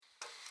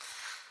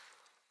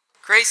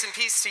Grace and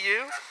peace to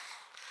you.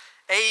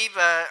 Abe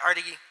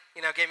already,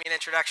 gave me an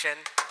introduction.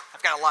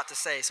 I've got a lot to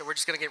say, so we're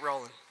just going to get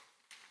rolling.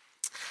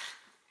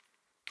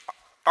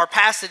 Our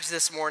passage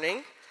this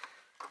morning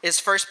is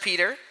 1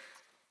 Peter,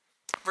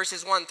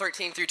 verses 1,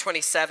 13 through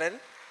 27.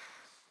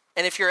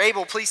 And if you're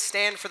able, please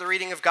stand for the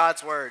reading of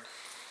God's word.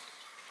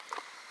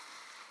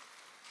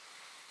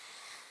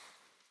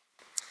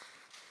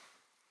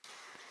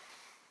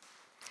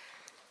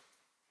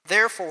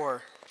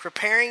 Therefore,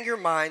 preparing your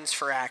minds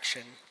for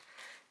action,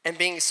 and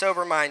being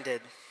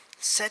sober-minded,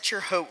 set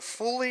your hope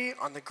fully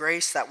on the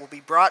grace that will be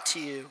brought to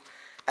you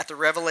at the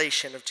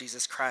revelation of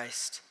Jesus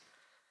Christ.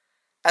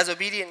 As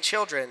obedient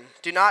children,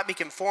 do not be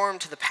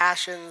conformed to the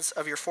passions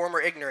of your former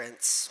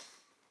ignorance,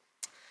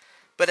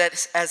 but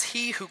as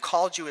he who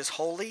called you is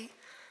holy,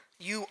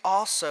 you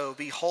also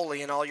be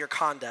holy in all your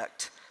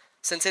conduct,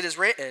 since it is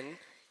written,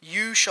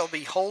 "You shall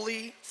be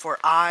holy, for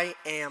I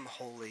am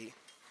holy."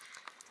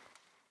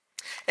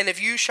 And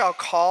if you shall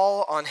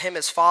call on him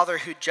as Father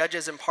who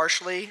judges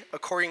impartially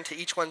according to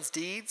each one's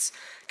deeds,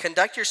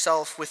 conduct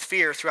yourself with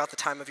fear throughout the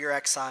time of your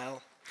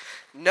exile,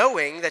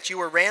 knowing that you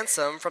were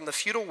ransomed from the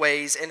futile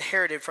ways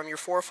inherited from your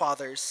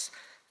forefathers,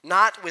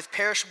 not with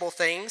perishable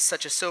things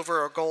such as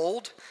silver or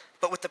gold,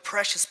 but with the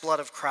precious blood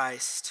of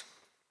Christ,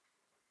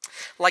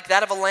 like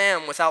that of a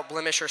lamb without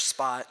blemish or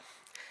spot.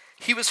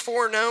 He was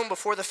foreknown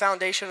before the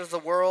foundation of the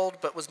world,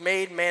 but was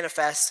made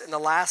manifest in the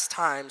last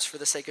times for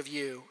the sake of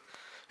you,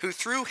 who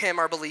through him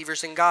are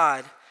believers in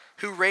God,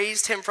 who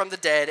raised him from the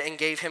dead and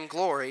gave him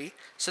glory,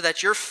 so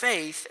that your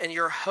faith and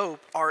your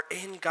hope are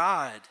in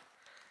God.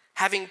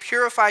 Having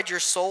purified your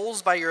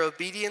souls by your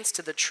obedience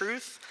to the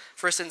truth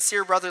for a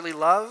sincere brotherly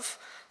love,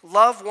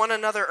 love one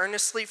another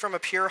earnestly from a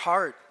pure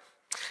heart,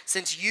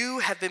 since you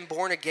have been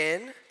born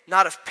again,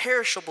 not of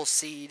perishable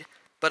seed,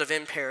 but of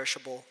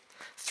imperishable,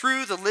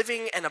 through the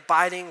living and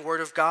abiding word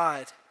of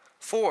God.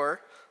 For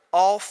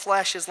all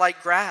flesh is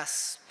like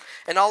grass,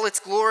 and all its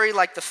glory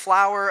like the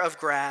flower of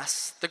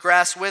grass. The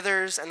grass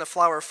withers and the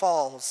flower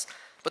falls,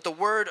 but the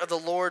word of the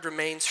Lord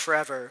remains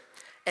forever.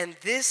 And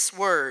this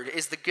word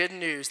is the good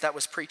news that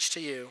was preached to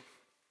you.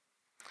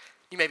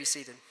 You may be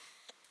seated.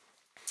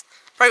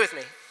 Pray with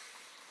me.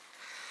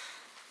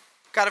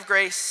 God of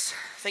grace,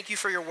 thank you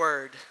for your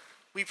word.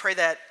 We pray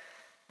that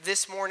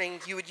this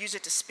morning you would use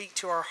it to speak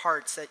to our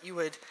hearts, that you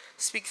would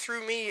speak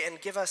through me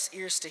and give us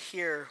ears to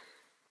hear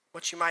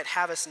what you might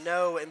have us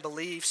know and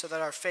believe, so that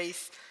our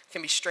faith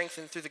can be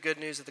strengthened through the good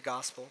news of the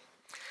gospel.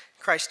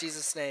 In Christ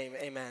Jesus' name,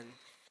 amen.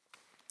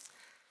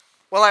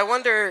 Well, I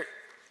wonder,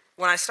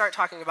 when I start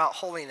talking about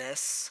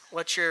holiness,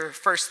 what your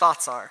first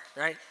thoughts are,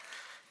 right?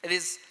 It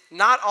is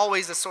not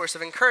always a source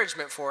of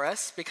encouragement for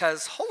us,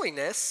 because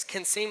holiness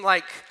can seem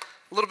like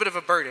a little bit of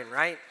a burden,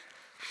 right?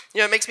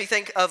 It makes me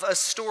think of a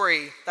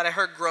story that I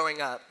heard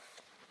growing up.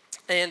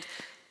 And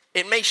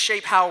it may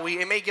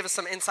it may give us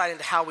some insight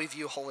into how we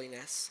view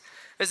holiness.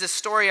 There's this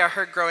story I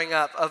heard growing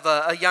up of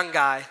a young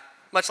guy,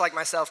 much like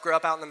myself, grew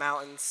up out in the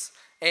mountains.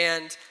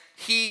 And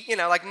he,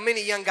 like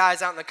many young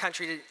guys out in the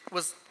country,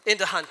 was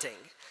into hunting.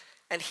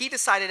 And he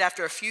decided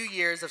after a few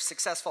years of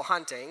successful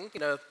hunting,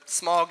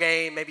 small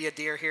game, maybe a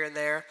deer here and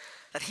there,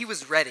 that he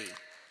was ready.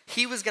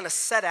 He was going to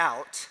set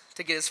out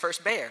to get his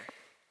first bear.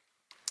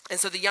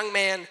 And so the young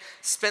man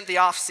spent the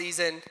off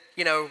season,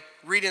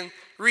 reading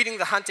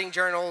the hunting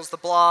journals, the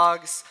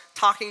blogs,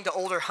 talking to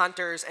older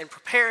hunters, and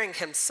preparing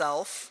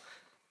himself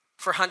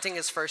for hunting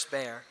his first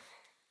bear.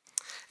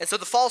 And so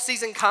the fall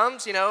season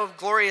comes,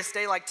 glorious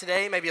day like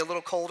today, maybe a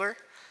little colder,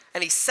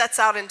 and he sets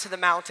out into the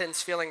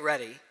mountains feeling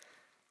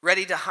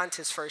ready to hunt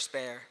his first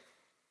bear.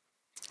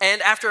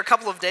 And after a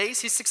couple of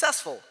days, he's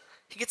successful.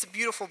 He gets a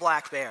beautiful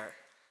black bear.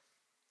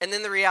 And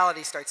then the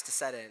reality starts to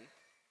set in.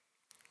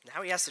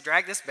 Now he has to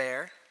drag this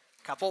bear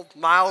a couple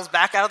miles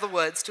back out of the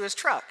woods to his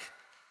truck.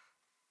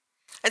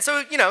 And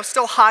so,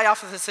 still high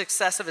off of the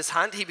success of his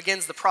hunt, he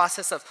begins the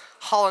process of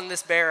hauling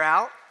this bear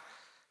out.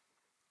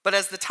 But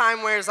as the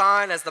time wears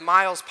on, as the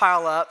miles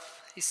pile up,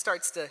 he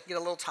starts to get a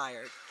little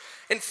tired.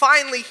 And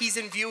finally, he's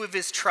in view of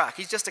his truck.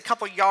 He's just a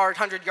couple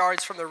 100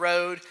 yards from the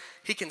road.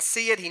 He can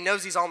see it. He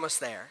knows he's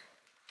almost there.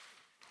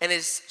 And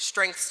his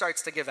strength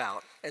starts to give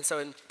out. And so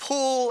in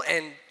pull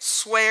and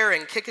swear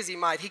and kick as he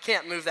might, he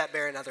can't move that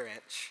bear another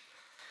inch.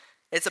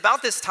 It's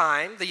about this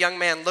time, the young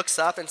man looks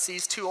up and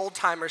sees two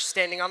old-timers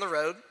standing on the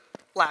road,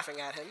 laughing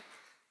at him.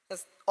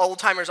 As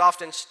old-timers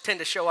often tend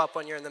to show up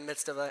when you're in the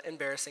midst of an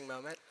embarrassing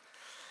moment.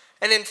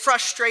 And in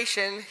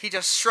frustration, he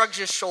just shrugs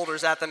his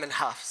shoulders at them and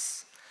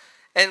huffs.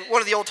 And one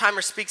of the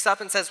old-timers speaks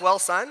up and says, "Well,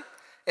 son,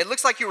 it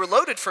looks like you were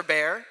loaded for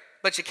bear,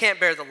 but you can't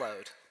bear the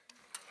load."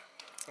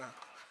 Oh,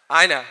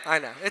 I know.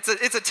 It's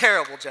a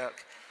terrible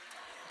joke.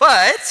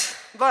 But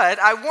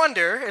I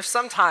wonder if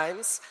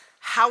sometimes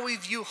how we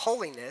view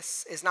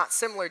holiness is not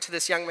similar to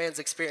this young man's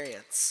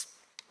experience.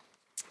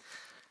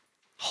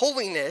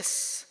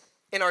 Holiness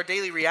in our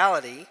daily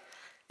reality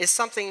is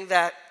something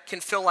that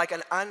can feel like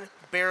an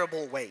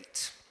unbearable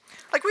weight.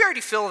 Like we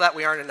already feel that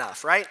we aren't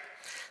enough, right?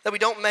 That we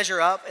don't measure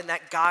up and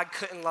that God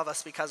couldn't love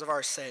us because of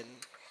our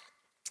sin.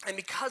 And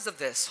because of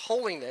this,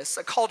 holiness,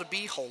 a call to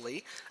be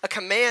holy, a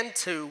command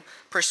to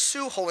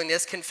pursue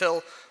holiness can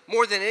feel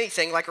more than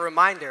anything like a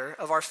reminder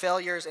of our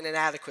failures and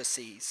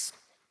inadequacies.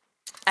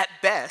 At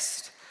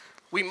best,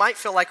 we might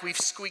feel like we've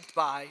squeaked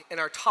by and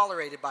are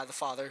tolerated by the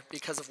Father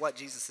because of what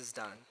Jesus has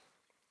done.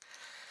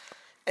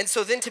 And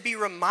so then to be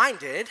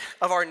reminded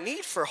of our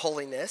need for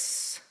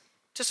holiness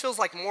just feels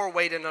like more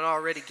weight in an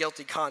already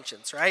guilty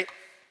conscience, right?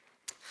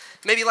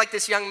 Maybe like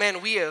this young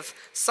man, we have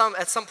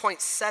at some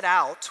point set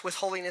out with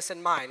holiness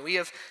in mind. We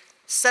have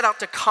set out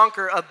to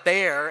conquer a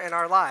bear in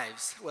our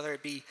lives, whether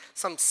it be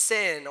some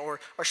sin or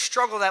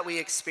struggle that we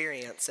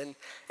experience.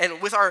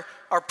 And with our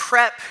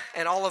prep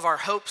and all of our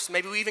hopes,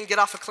 maybe we even get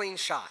off a clean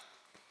shot,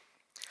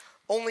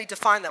 only to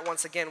find that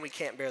once again we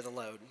can't bear the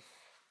load.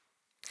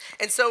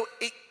 And so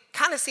it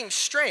kind of seems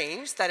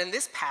strange that in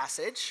this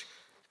passage,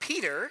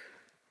 Peter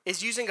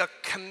is using a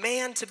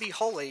command to be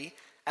holy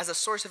as a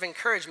source of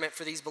encouragement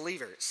for these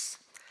believers.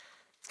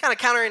 It's kind of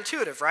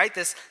counterintuitive, right?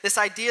 This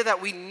idea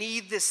that we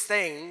need this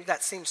thing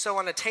that seems so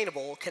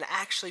unattainable can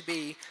actually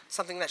be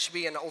something that should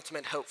be an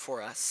ultimate hope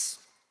for us.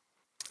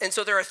 And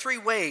so there are three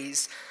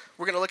ways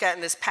we're going to look at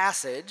in this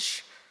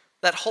passage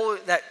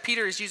that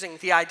Peter is using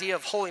the idea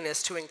of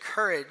holiness to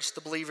encourage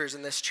the believers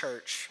in this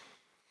church.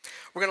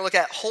 We're going to look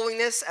at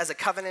holiness as a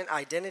covenant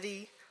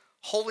identity,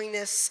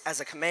 holiness as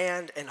a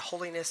command, and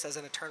holiness as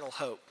an eternal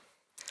hope.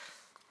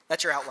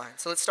 That's your outline.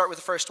 So let's start with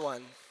the first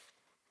one.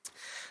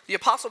 The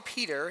Apostle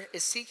Peter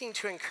is seeking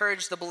to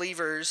encourage the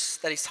believers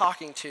that he's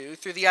talking to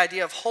through the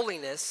idea of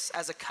holiness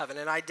as a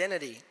covenant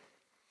identity.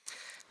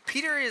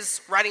 Peter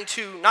is writing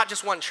to not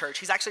just one church.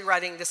 He's actually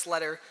writing this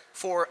letter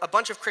for a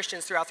bunch of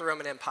Christians throughout the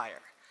Roman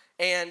Empire.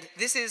 And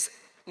this is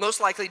most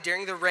likely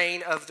during the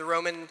reign of the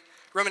Roman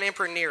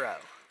Emperor Nero.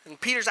 And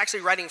Peter's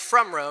actually writing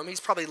from Rome. He's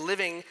probably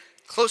living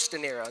close to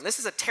Nero. And this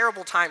is a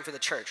terrible time for the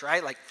church,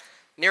 right? Like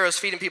Nero's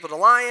feeding people to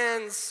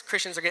lions.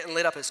 Christians are getting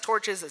lit up as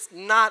torches. It's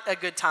not a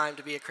good time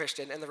to be a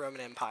Christian in the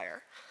Roman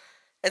Empire.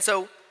 And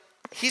so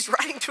he's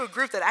writing to a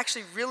group that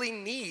actually really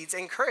needs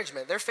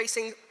encouragement. They're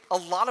facing a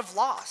lot of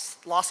loss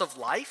of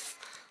life,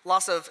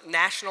 loss of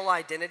national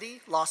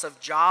identity, loss of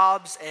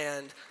jobs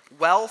and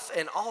wealth,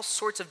 and all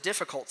sorts of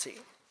difficulty.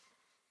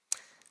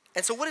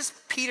 And so what is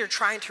Peter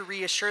trying to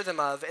reassure them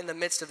of in the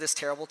midst of this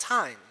terrible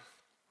time?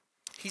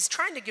 He's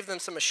trying to give them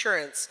some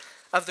assurance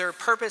of their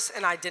purpose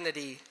and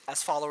identity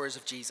as followers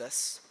of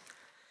Jesus.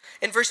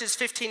 In verses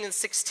 15 and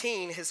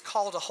 16, his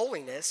call to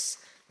holiness,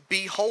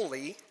 be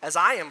holy as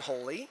I am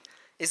holy,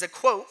 is a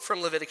quote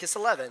from Leviticus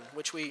 11,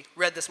 which we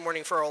read this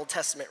morning for our Old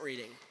Testament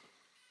reading.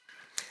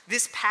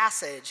 This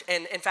passage,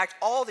 and in fact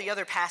all the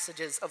other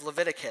passages of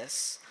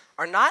Leviticus,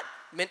 are not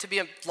meant to be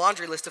a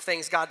laundry list of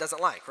things God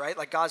doesn't like, right?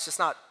 Like God's just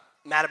not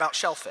mad about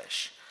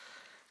shellfish.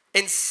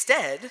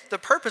 Instead, the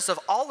purpose of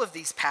all of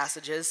these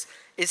passages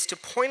is to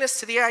point us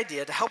to the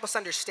idea, to help us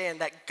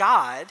understand that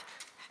God,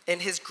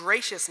 in his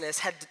graciousness,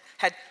 had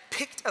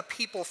picked a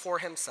people for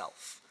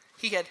himself.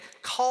 He had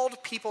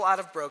called people out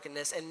of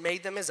brokenness and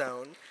made them his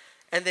own,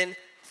 and then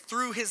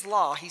through his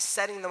law, he's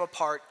setting them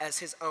apart as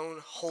his own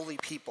holy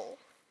people.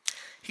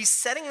 He's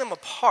setting them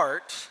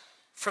apart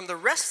from the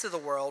rest of the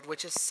world,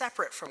 which is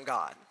separate from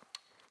God.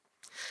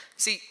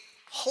 See,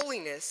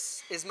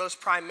 holiness is most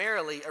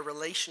primarily a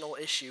relational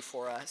issue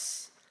for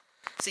us.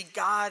 See,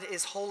 God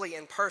is holy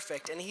and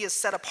perfect, and he is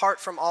set apart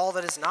from all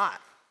that is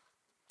not.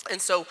 And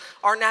so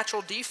our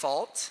natural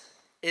default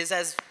is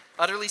as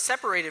utterly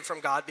separated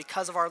from God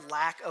because of our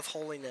lack of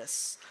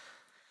holiness.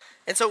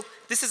 And so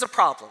this is a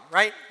problem,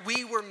 right?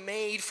 We were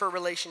made for a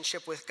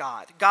relationship with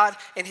God. God,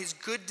 in his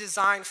good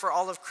design for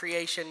all of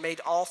creation,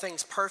 made all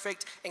things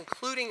perfect,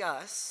 including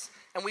us.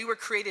 And we were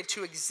created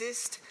to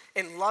exist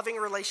in loving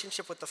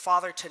relationship with the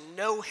Father, to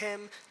know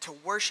him, to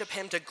worship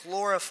him, to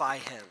glorify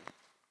him.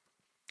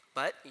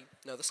 But, you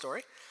know the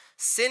story,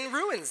 sin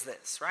ruins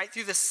this, right?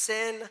 Through the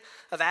sin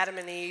of Adam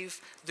and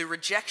Eve, the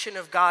rejection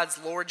of God's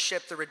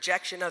lordship, the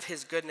rejection of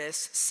his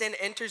goodness, sin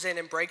enters in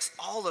and breaks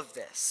all of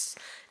this.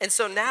 And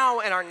so now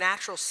in our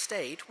natural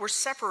state, we're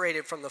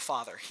separated from the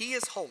Father. He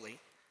is holy,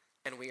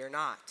 and we are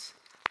not.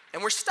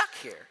 And we're stuck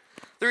here.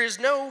 There is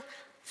no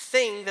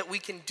thing that we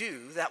can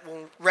do that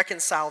will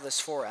reconcile this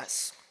for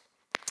us.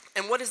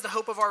 And what is the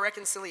hope of our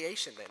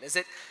reconciliation then? Is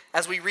it,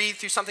 as we read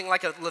through something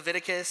like a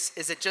Leviticus,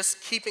 is it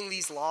just keeping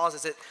these laws?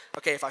 Is it,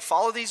 okay, if I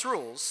follow these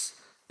rules,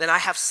 then I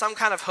have some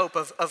kind of hope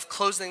of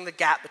closing the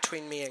gap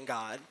between me and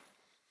God?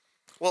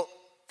 Well,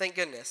 thank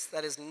goodness,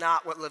 that is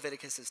not what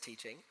Leviticus is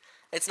teaching.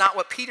 It's not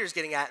what Peter's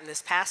getting at in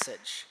this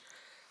passage.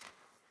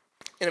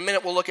 In a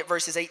minute, we'll look at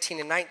verses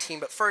 18 and 19,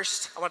 but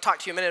first, I want to talk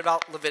to you a minute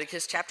about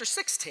Leviticus chapter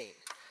 16.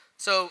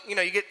 So, you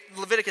get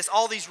Leviticus,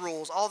 all these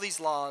rules, all these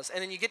laws,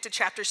 and then you get to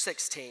chapter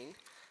 16,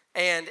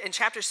 and in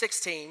chapter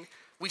 16,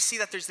 we see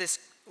that there's this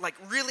like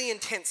really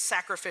intense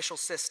sacrificial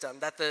system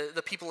that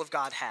the people of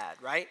God had,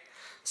 right?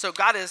 So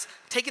God has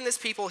taken this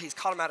people, he's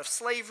called them out of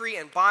slavery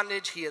and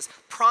bondage, he has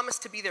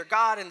promised to be their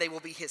God and they will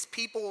be his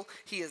people.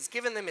 He has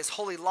given them his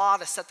holy law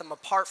to set them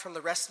apart from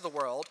the rest of the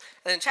world.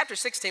 And in chapter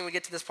 16, we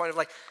get to this point of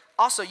like,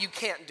 also you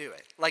can't do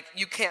it. Like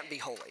you can't be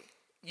holy.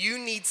 You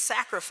need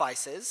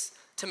sacrifices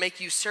to make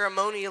you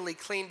ceremonially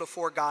clean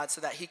before God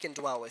so that he can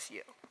dwell with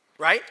you,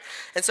 right?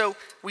 And so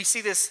we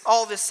see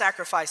all this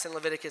sacrifice in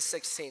Leviticus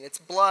 16. It's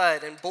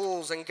blood and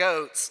bulls and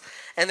goats,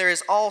 and there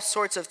is all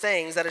sorts of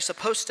things that are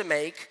supposed to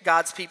make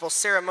God's people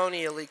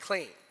ceremonially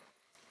clean.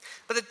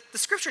 But the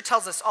scripture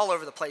tells us all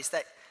over the place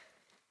that,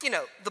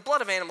 the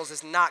blood of animals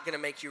is not going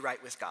to make you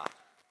right with God.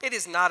 It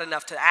is not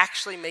enough to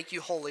actually make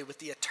you holy with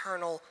the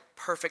eternal,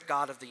 perfect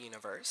God of the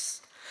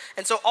universe.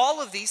 And so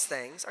all of these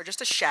things are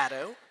just a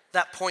shadow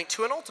that point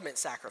to an ultimate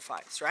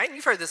sacrifice, right? And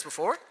you've heard this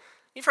before.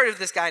 You've heard of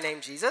this guy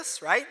named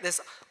Jesus, right?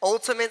 This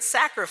ultimate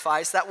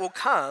sacrifice that will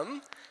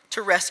come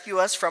to rescue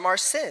us from our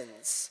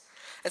sins.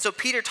 And so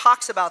Peter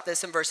talks about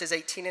this in verses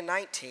 18 and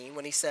 19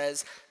 when he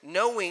says,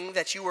 knowing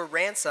that you were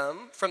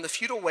ransomed from the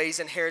futile ways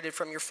inherited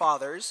from your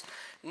fathers,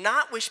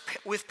 not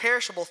with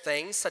perishable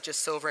things such as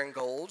silver and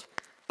gold,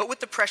 but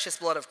with the precious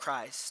blood of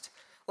Christ,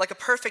 like a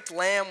perfect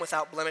lamb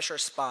without blemish or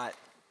spot.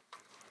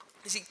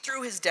 You see,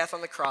 through his death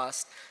on the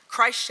cross,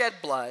 Christ's shed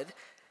blood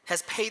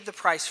has paid the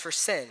price for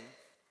sin.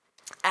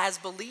 As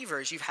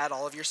believers, you've had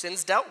all of your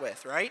sins dealt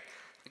with, right?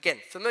 Again,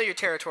 familiar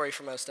territory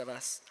for most of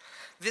us.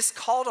 This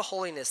call to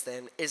holiness,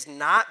 then, is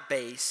not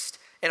based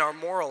in our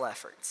moral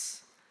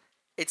efforts.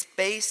 It's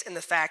based in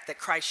the fact that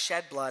Christ's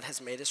shed blood has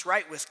made us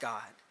right with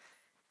God,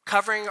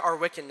 covering our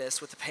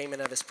wickedness with the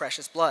payment of his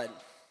precious blood.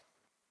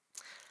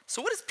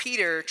 So what is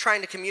Peter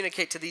trying to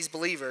communicate to these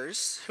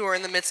believers who are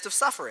in the midst of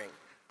suffering?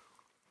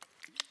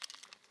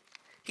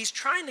 He's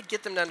trying to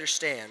get them to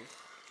understand,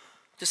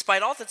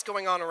 despite all that's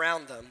going on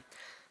around them,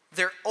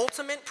 their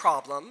ultimate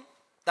problem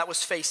that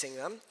was facing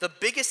them, the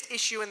biggest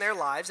issue in their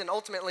lives, and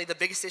ultimately the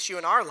biggest issue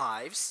in our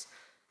lives,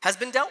 has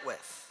been dealt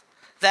with.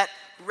 That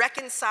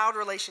reconciled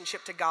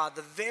relationship to God,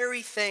 the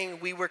very thing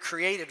we were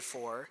created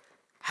for,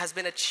 has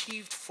been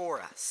achieved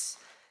for us.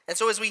 And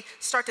so as we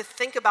start to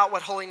think about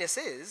what holiness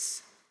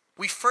is,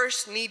 we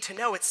first need to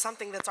know it's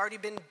something that's already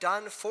been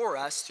done for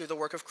us through the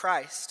work of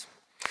Christ.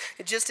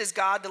 And just as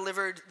God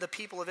delivered the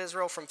people of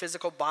Israel from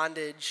physical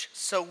bondage,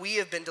 so we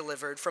have been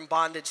delivered from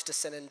bondage to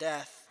sin and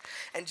death.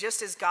 And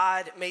just as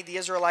God made the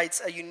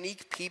Israelites a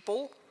unique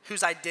people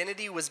whose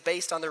identity was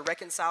based on their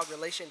reconciled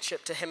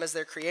relationship to him as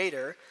their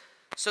creator,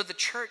 so the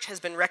church has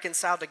been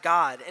reconciled to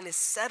God and is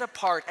set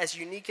apart as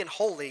unique and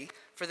holy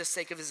for the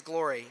sake of his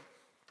glory.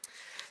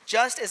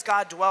 Just as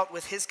God dwelt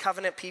with his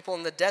covenant people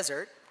in the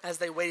desert as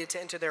they waited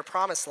to enter their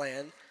promised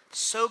land,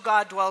 so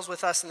God dwells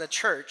with us in the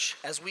church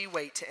as we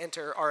wait to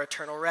enter our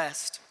eternal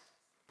rest.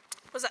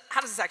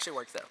 How does this actually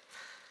work, though?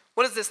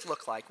 What does this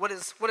look like?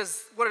 What's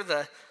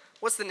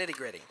the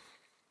nitty-gritty?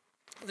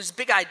 There's a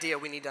big idea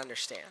we need to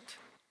understand.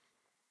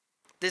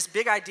 This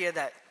big idea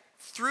that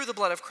through the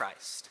blood of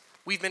Christ,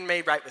 we've been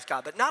made right with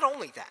God. But not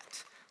only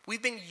that,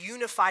 we've been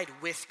unified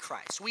with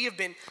Christ. We have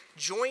been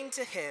joined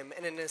to him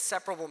in an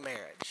inseparable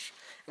marriage.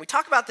 And we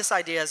talk about this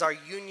idea as our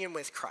union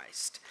with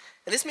Christ.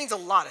 And this means a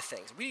lot of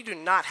things. We do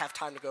not have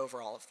time to go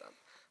over all of them.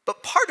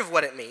 But part of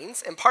what it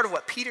means, and part of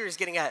what Peter is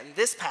getting at in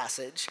this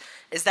passage,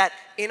 is that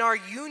in our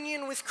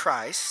union with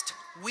Christ,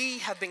 we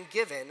have been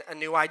given a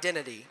new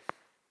identity.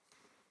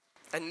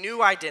 A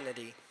new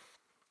identity.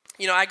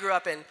 I grew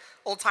up in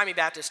old-timey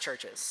Baptist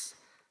churches.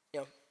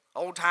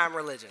 Old-time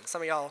religion.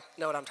 Some of y'all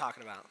know what I'm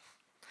talking about.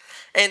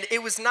 And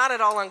it was not at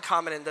all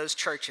uncommon in those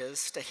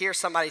churches to hear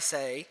somebody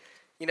say,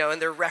 in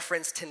their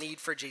reference to need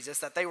for Jesus,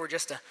 that they were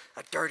just a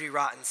dirty,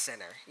 rotten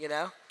sinner,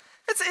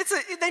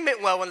 They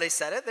meant well when they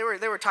said it.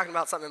 They were talking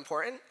about something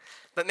important.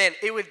 But man,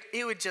 it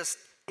would just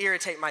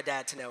irritate my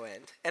dad to no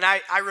end. And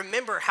I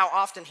remember how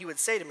often he would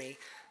say to me,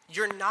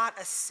 you're not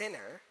a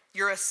sinner,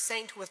 you're a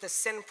saint with a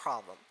sin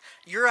problem.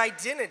 Your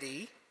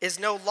identity is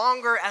no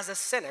longer as a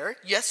sinner.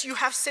 Yes, you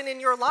have sin in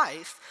your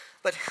life,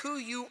 but who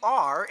you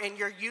are in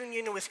your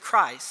union with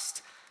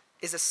Christ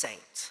is a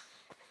saint.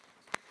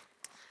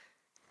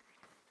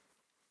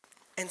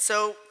 And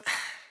so,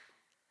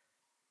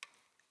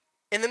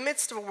 in the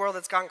midst of a world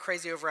that's gone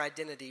crazy over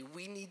identity,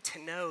 we need to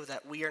know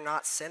that we are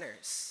not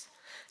sinners.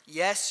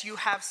 Yes, you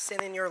have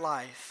sin in your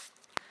life,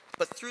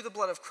 but through the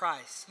blood of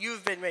Christ, you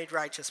have been made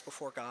righteous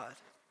before God.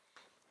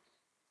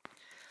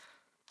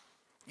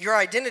 Your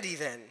identity,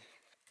 then,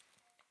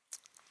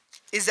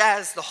 is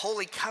as the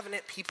holy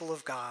covenant people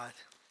of God.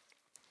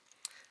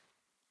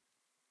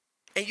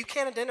 And you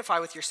can't identify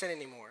with your sin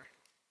anymore,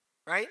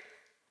 right?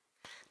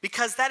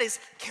 Because that is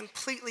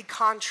completely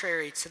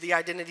contrary to the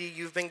identity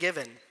you've been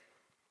given.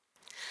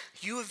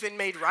 You have been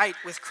made right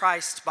with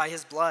Christ by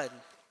his blood,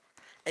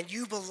 and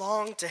you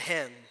belong to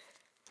him.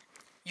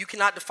 You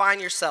cannot define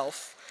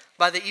yourself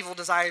by the evil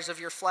desires of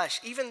your flesh,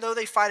 even though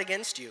they fight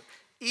against you,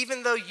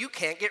 even though you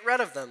can't get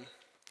rid of them.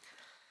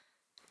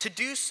 To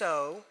do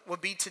so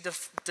would be to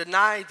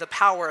deny the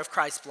power of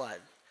Christ's blood,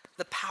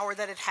 the power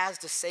that it has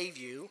to save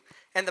you,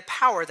 and the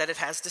power that it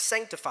has to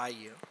sanctify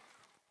you.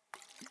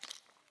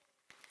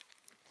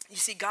 You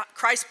see,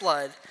 Christ's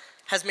blood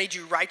has made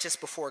you righteous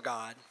before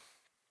God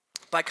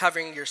by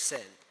covering your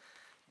sin.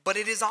 But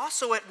it is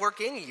also at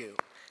work in you,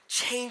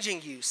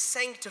 changing you,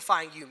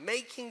 sanctifying you,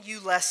 making you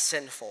less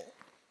sinful.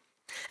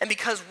 And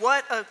because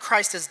what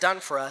Christ has done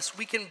for us,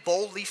 we can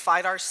boldly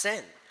fight our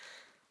sin.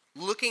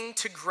 looking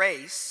to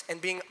grace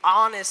and being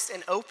honest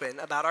and open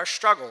about our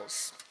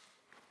struggles.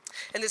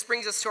 And this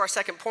brings us to our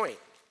second point,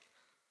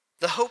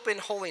 the hope in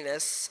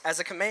holiness as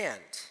a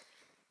command.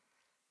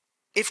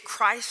 If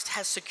Christ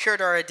has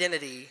secured our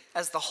identity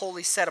as the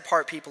holy,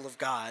 set-apart people of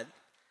God,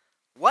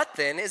 what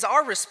then is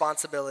our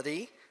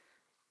responsibility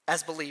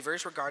as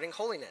believers regarding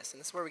holiness? And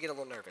this is where we get a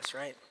little nervous,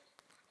 right?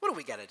 What do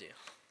we got to do?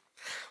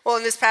 Well,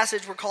 in this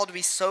passage, we're called to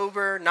be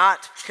sober,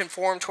 not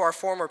conform to our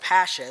former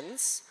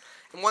passions.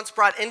 And once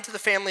brought into the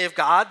family of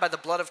God by the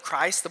blood of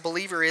Christ, the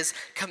believer is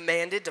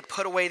commanded to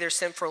put away their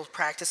sinful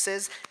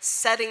practices,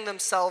 setting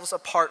themselves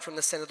apart from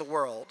the sin of the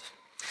world.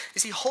 You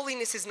see,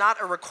 holiness is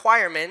not a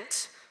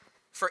requirement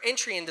for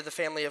entry into the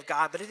family of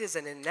God, but it is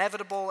an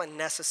inevitable and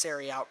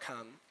necessary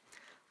outcome.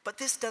 But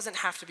this doesn't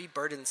have to be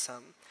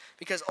burdensome,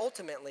 because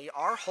ultimately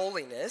our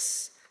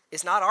holiness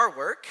is not our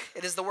work,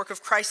 it is the work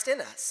of Christ in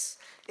us.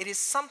 It is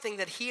something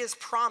that he has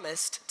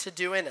promised to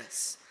do in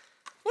us.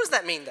 What does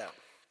that mean, though?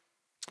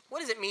 What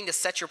does it mean to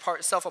set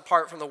yourself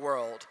apart from the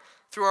world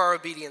through our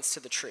obedience to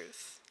the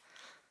truth?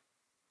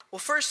 Well,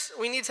 first,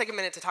 we need to take a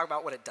minute to talk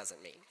about what it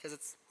doesn't mean, because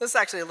this is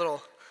actually a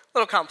little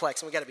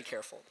complex, and we got to be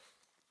careful.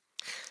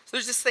 So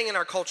there's this thing in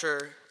our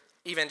culture,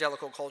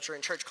 evangelical culture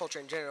and church culture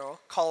in general,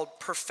 called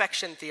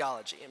perfection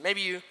theology. And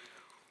maybe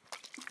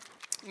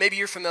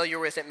you're familiar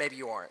with it, maybe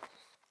you aren't.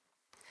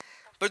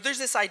 But there's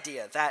this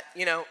idea that,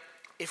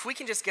 if we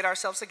can just get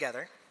ourselves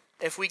together,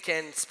 if we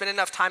can spend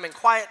enough time in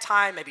quiet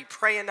time, maybe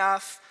pray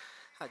enough,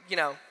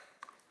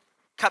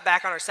 cut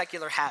back on our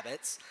secular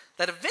habits,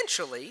 that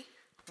eventually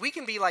we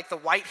can be like the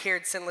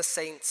white-haired sinless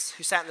saints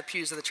who sat in the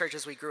pews of the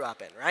churches we grew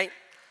up in, right?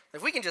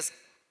 If we can just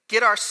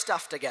get our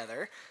stuff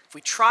together, if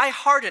we try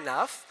hard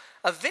enough,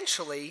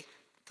 eventually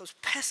those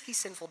pesky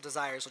sinful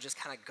desires will just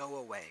kind of go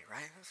away,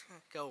 right?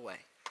 Go away.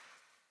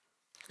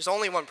 There's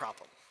only one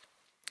problem.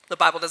 The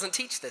Bible doesn't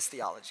teach this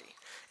theology.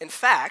 In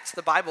fact,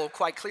 the Bible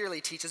quite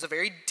clearly teaches a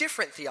very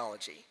different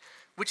theology,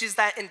 which is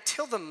that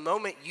until the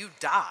moment you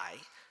die,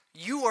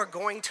 you are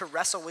going to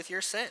wrestle with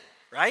your sin,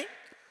 right?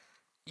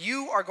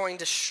 You are going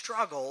to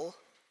struggle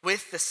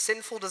with the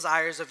sinful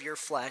desires of your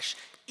flesh,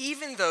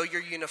 even though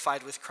you're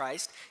unified with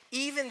Christ,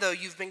 even though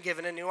you've been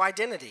given a new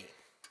identity.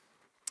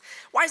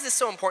 Why is this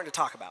so important to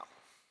talk about?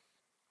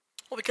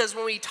 Well, because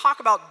when we talk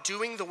about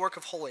doing the work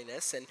of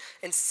holiness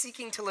and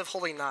seeking to live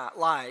holy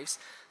lives,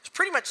 there's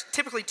pretty much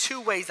typically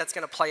two ways that's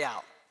going to play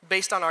out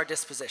based on our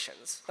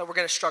dispositions that we're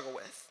going to struggle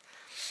with.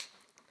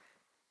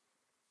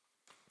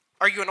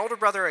 Are you an older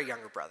brother or a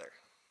younger brother?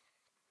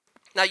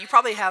 Now, you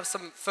probably have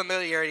some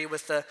familiarity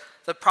with the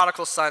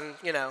prodigal son,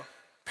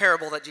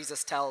 parable that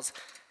Jesus tells.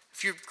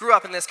 If you grew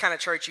up in this kind of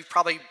church, you've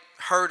probably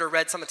heard or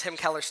read some of Tim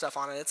Keller's stuff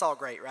on it. It's all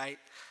great, right?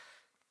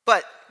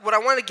 But what I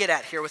want to get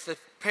at here with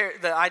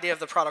the idea of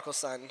the prodigal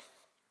son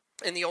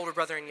and the older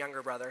brother and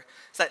younger brother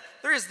is that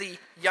there is the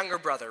younger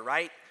brother,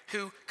 right,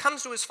 who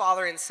comes to his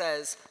father and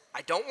says,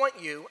 I don't want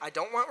you, I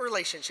don't want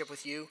relationship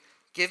with you,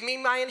 give me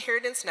my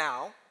inheritance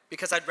now,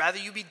 because I'd rather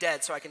you be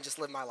dead so I can just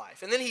live my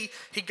life. And then he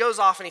goes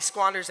off and he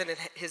squanders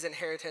his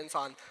inheritance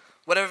on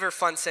whatever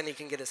fun sin he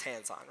can get his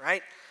hands on,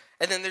 right?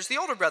 And then there's the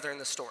older brother in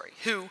the story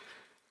who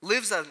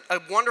lives a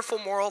wonderful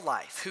moral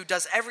life, who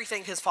does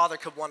everything his father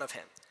could want of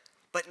him,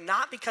 but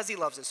not because he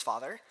loves his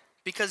father,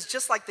 because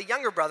just like the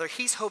younger brother,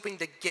 he's hoping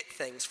to get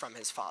things from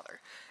his father.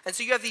 And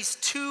so you have these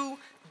two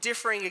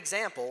differing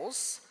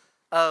examples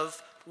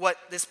of what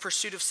this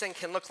pursuit of sin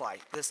can look like.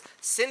 This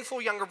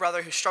sinful younger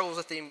brother who struggles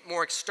with the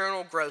more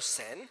external gross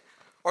sin,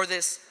 or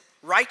this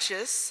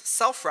righteous,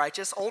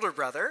 self-righteous older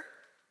brother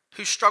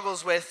who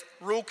struggles with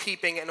rule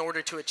keeping in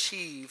order to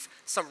achieve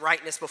some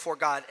rightness before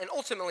God and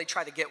ultimately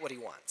try to get what he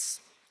wants.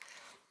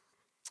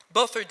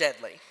 Both are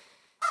deadly.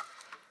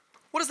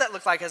 What does that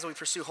look like as we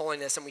pursue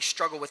holiness and we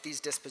struggle with these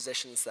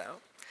dispositions, though?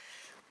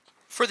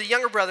 For the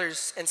younger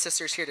brothers and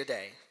sisters here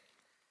today,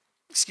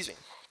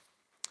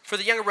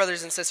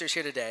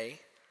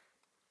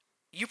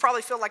 you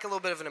probably feel like a little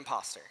bit of an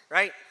imposter,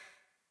 right?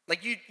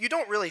 Like you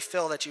don't really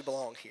feel that you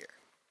belong here.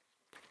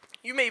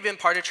 You may have been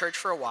part of church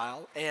for a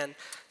while, and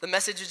the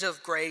messages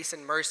of grace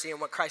and mercy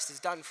and what Christ has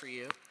done for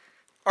you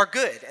are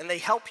good, and they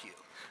help you.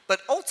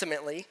 But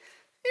ultimately,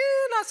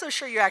 you're not so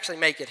sure you actually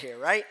make it here,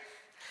 right?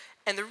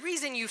 And the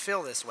reason you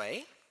feel this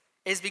way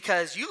is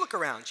because you look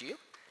around you,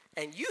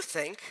 and you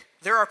think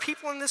there are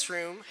people in this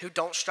room who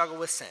don't struggle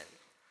with sin.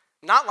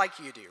 Not like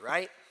you do,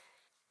 right?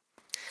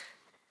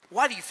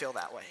 Why do you feel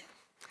that way?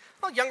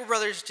 Well, younger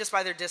brothers, just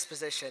by their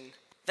disposition,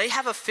 they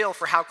have a feel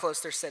for how close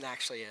their sin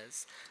actually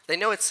is. They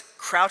know it's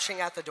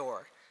crouching at the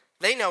door.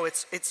 They know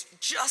it's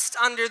just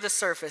under the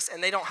surface,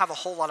 and they don't have a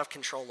whole lot of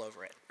control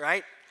over it,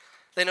 right?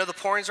 They know the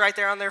porn's right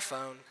there on their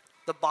phone.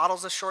 The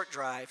bottle's a short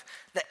drive.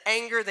 The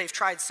anger they've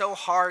tried so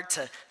hard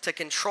to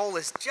control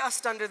is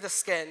just under the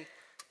skin.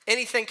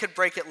 Anything could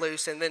break it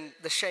loose, and then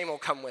the shame will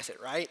come with it,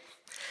 right?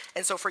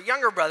 And so for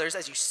younger brothers,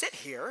 as you sit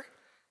here,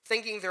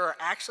 thinking there are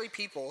actually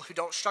people who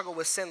don't struggle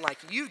with sin like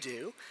you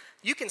do,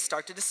 you can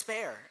start to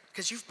despair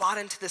because you've bought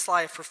into this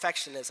lie of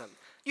perfectionism.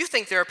 You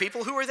think there are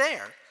people who are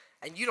there,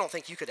 and you don't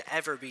think you could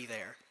ever be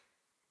there.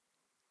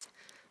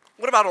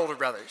 What about older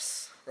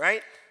brothers?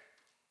 right?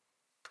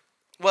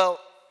 Well,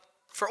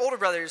 for older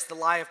brothers, the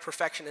lie of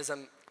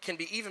perfectionism can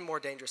be even more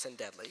dangerous and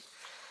deadly.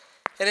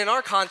 And in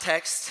our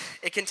context,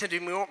 it can tend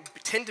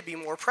to be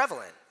more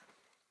prevalent.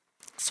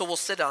 So we'll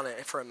sit on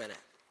it for a minute.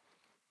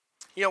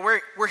 You know,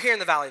 we're here in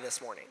the Valley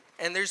this morning,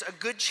 and there's a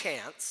good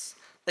chance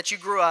that you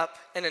grew up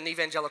in an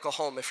evangelical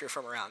home if you're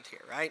from around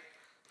here, right?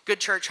 Good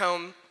church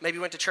home, maybe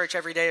went to church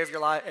every Sunday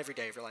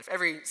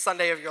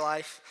of your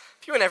life.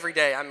 If you went every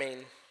day, I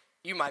mean,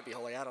 you might be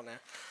holy, I don't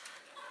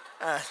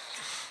know.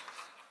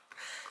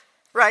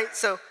 Right,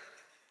 so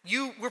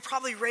you were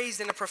probably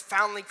raised in a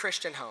profoundly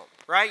Christian home,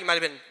 right? You might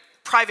have been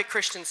private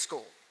Christian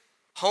school,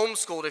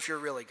 homeschooled if you're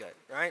really good,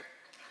 right?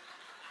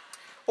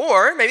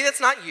 Or maybe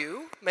that's not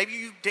you. Maybe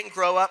you didn't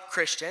grow up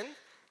Christian.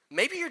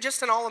 Maybe you're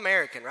just an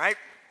all-American, right?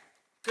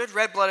 Good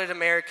red-blooded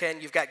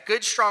American. You've got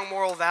good, strong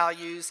moral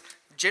values,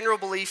 general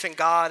belief in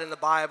God and the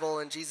Bible,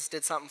 and Jesus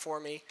did something for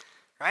me,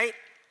 right?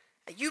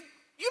 You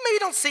maybe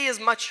don't see as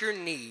much your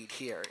need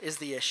here is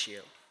the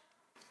issue.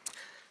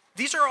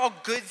 These are all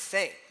good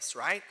things,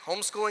 right?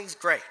 Homeschooling's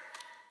great,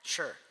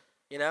 sure,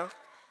 you know?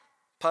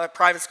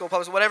 Private school,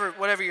 public school,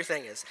 whatever your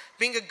thing is.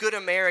 Being a good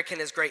American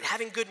is great.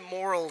 Having good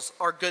morals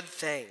are good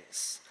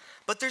things.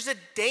 But there's a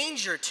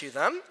danger to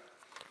them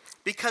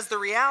because the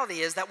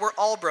reality is that we're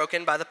all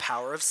broken by the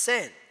power of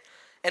sin.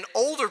 And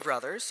older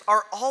brothers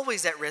are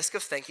always at risk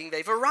of thinking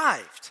they've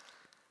arrived,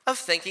 of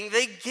thinking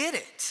they get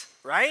it,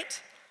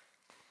 right?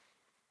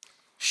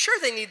 Sure,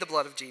 they need the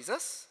blood of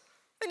Jesus.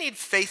 They need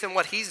faith in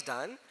what he's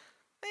done.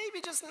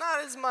 Maybe just not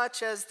as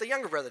much as the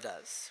younger brother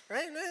does,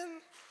 right?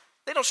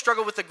 They don't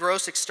struggle with the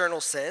gross external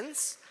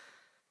sins.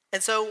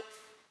 And so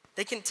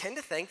they can tend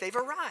to think they've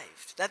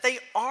arrived, that they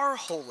are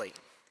holy.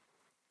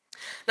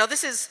 Now,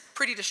 this is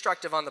pretty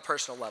destructive on the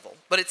personal level,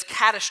 but it's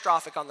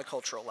catastrophic on the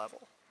cultural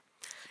level.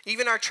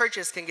 Even our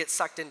churches can get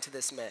sucked into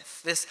this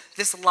myth,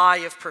 this lie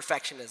of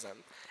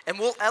perfectionism. And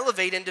we'll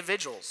elevate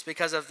individuals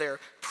because of their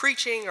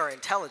preaching or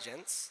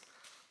intelligence,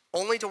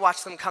 only to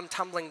watch them come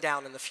tumbling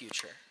down in the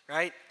future,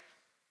 right?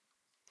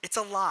 It's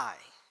a lie.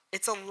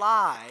 It's a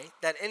lie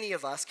that any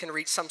of us can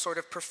reach some sort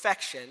of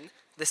perfection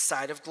this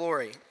side of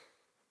glory.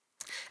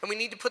 And we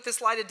need to put this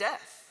lie to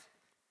death.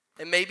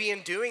 And maybe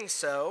in doing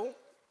so,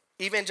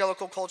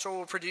 evangelical culture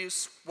will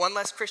produce one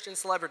less Christian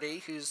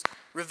celebrity who's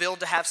revealed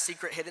to have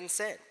secret hidden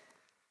sin.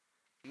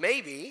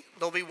 Maybe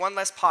there'll be one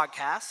less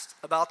podcast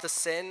about the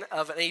sin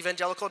of an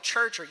evangelical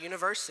church or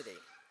university.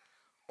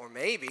 Or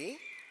maybe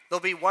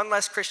there'll be one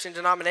less Christian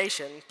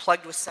denomination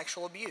plagued with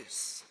sexual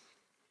abuse.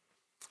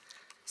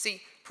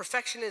 See,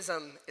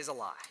 perfectionism is a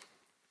lie.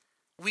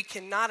 We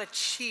cannot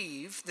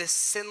achieve this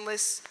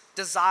sinless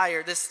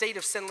desire, this state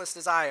of sinless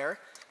desire.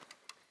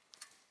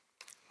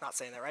 Not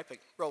saying that right, but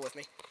roll with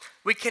me.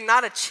 We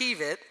cannot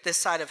achieve it this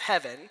side of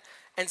heaven,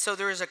 and so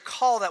there is a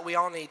call that we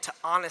all need to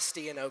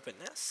honesty and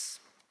openness.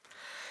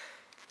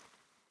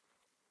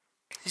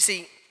 You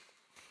see,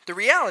 the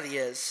reality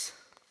is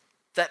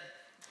that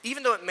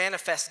even though it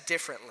manifests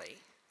differently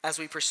as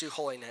we pursue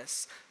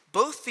holiness,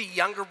 both the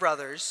younger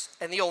brothers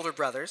and the older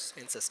brothers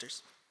and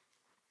sisters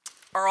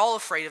are all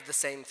afraid of the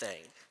same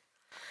thing.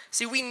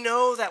 See, we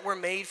know that we're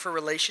made for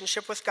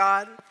relationship with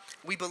God.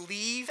 We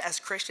believe as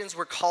Christians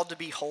we're called to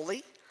be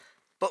holy,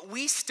 but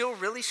we still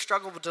really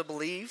struggle to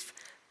believe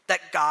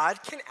that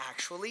God can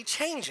actually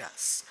change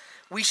us.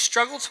 We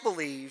struggle to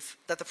believe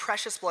that the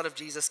precious blood of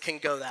Jesus can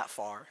go that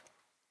far.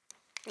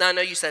 Now, I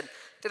know you said,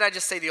 did I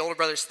just say the older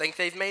brothers think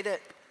they've made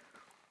it?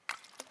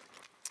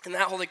 And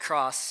that holy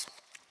cross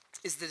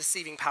is the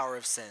deceiving power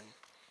of sin.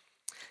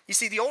 You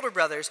see, the older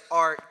brothers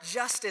are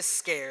just as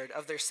scared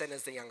of their sin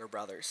as the younger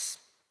brothers.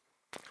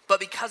 But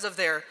because of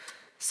their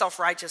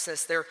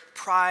self-righteousness, their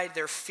pride,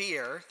 their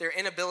fear, their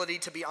inability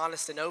to be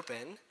honest and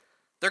open,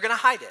 they're going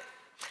to hide it.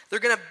 They're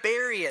going to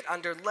bury it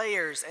under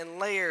layers and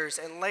layers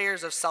and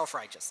layers of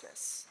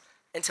self-righteousness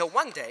until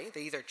one day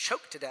they either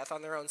choke to death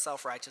on their own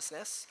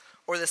self-righteousness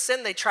or the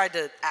sin they tried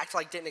to act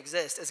like didn't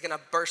exist is going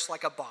to burst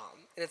like a bomb,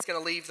 and it's going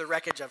to leave the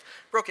wreckage of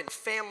broken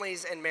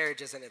families and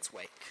marriages in its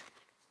wake.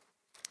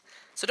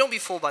 So don't be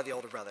fooled by the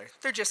older brother.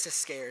 They're just as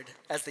scared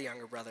as the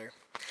younger brother.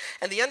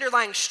 And the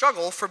underlying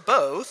struggle for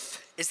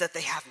both is that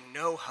they have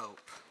no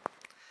hope.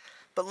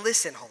 But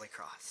listen, Holy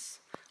Cross,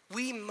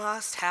 we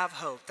must have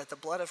hope that the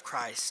blood of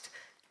Christ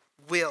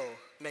will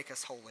make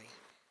us holy.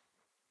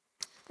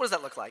 What does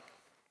that look like?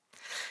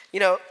 You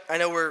know, I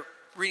know we're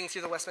reading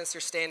through the Westminster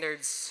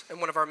Standards in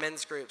one of our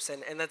men's groups,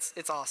 and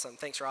it's awesome.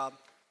 Thanks, Rob,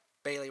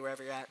 Bailey,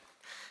 wherever you're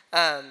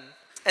at.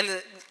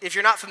 If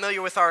you're not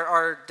familiar with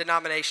our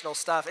denominational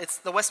stuff, it's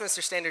the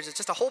Westminster Standards. It's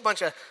just a whole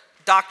bunch of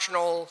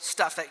doctrinal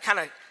stuff that kind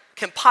of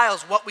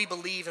compiles what we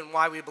believe and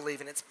why we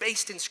believe, and it's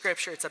based in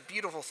Scripture. It's a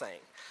beautiful thing.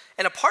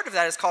 And a part of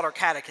that is called our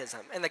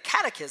catechism. And the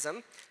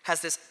catechism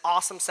has this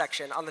awesome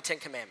section on the Ten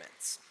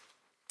Commandments.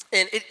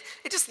 And it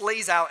just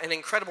lays out in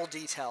incredible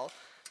detail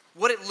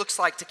what it looks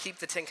like to keep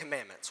the Ten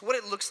Commandments, what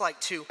it looks like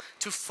to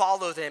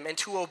follow them and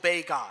to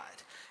obey God.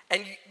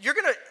 And you're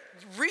going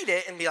to read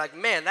it and be like,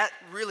 man, that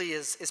really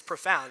is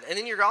profound. And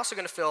then you're also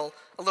going to feel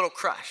a little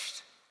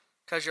crushed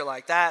because you're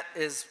like, that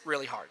is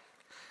really hard.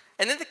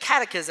 And then the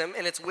catechism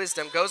in its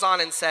wisdom goes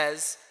on and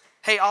says,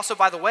 hey, also,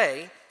 by the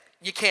way,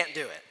 you can't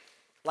do it.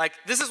 Like,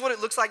 this is what it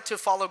looks like to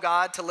follow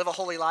God, to live a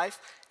holy life.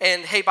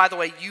 And hey, by the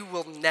way, you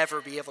will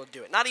never be able to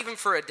do it, not even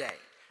for a day,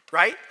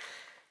 right?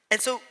 And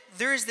so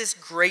there is this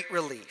great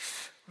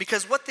relief,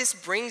 because what this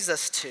brings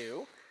us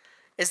to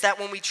is that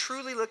when we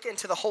truly look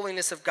into the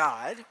holiness of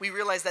God, we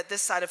realize that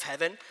this side of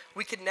heaven,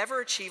 we could never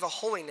achieve a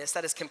holiness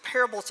that is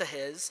comparable to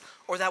his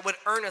or that would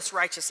earn us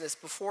righteousness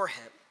before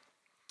him.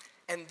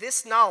 And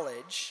this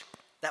knowledge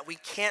that we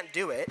can't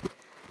do it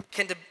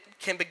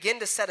can begin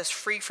to set us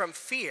free from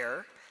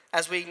fear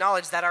as we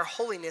acknowledge that our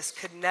holiness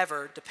could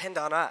never depend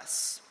on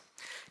us.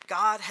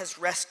 God has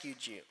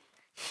rescued you.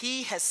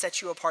 He has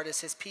set you apart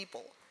as his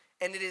people,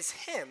 and it is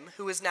him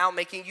who is now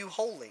making you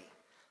holy.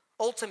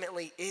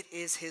 Ultimately, it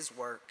is his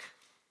work.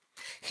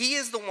 He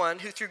is the one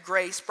who through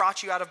grace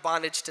brought you out of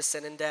bondage to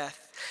sin and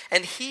death.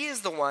 And he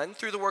is the one,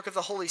 through the work of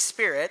the Holy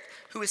Spirit,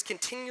 who is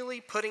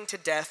continually putting to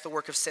death the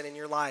work of sin in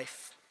your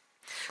life.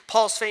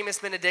 Paul's famous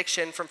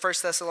benediction from 1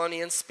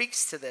 Thessalonians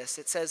speaks to this.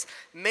 It says,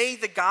 may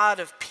the God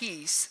of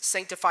peace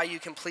sanctify you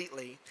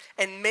completely,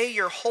 and may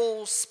your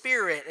whole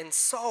spirit and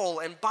soul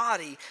and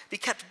body be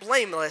kept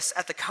blameless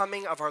at the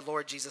coming of our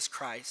Lord Jesus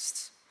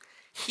Christ.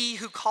 He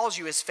who calls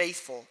you is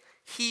faithful.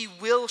 He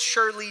will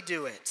surely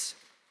do it.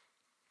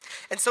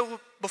 And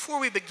so before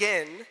we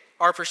begin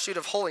our pursuit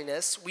of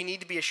holiness, we need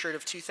to be assured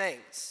of two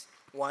things.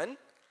 One,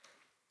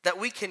 that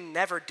we can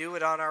never do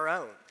it on our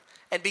own.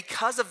 And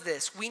because of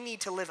this, we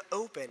need to live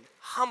open,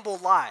 humble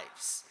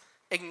lives,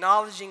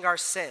 acknowledging our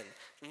sin,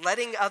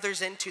 letting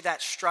others into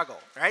that struggle,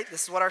 right?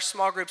 This is what our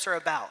small groups are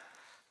about.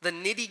 The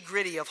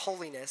nitty-gritty of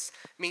holiness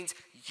means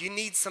you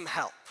need some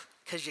help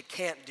because you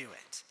can't do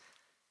it.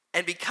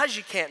 And because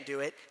you can't do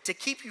it, to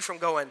keep you from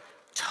going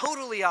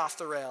totally off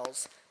the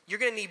rails, you're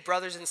going to need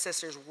brothers and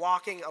sisters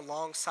walking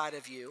alongside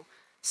of you,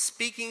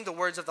 speaking the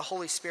words of the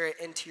Holy Spirit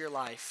into your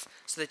life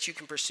so that you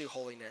can pursue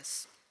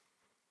holiness.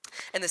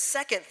 And the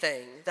second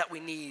thing that we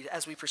need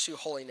as we pursue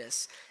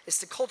holiness is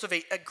to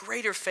cultivate a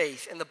greater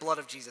faith in the blood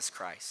of Jesus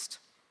Christ.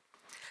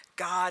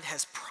 God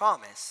has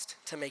promised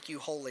to make you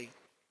holy.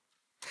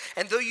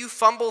 And though you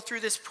fumble through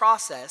this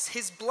process,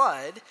 his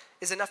blood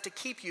is enough to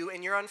keep you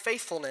in your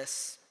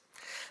unfaithfulness.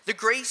 The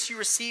grace you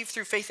receive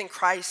through faith in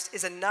Christ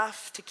is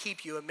enough to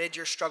keep you amid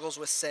your struggles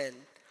with sin.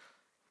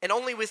 And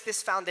only with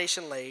this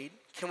foundation laid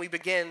can we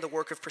begin the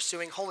work of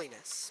pursuing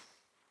holiness.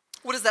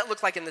 What does that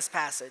look like in this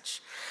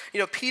passage?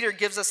 Peter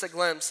gives us a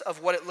glimpse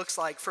of what it looks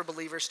like for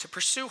believers to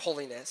pursue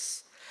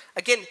holiness.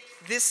 Again,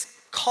 this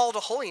call to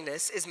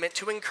holiness is meant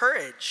to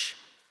encourage.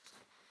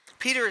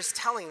 Peter is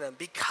telling them,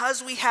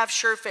 because we have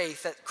sure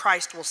faith that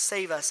Christ will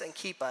save us and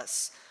keep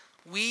us,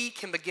 we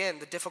can begin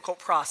the difficult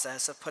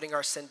process of putting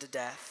our sin to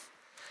death.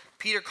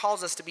 Peter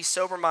calls us to be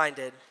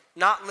sober-minded,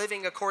 not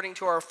living according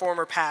to our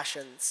former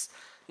passions,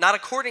 not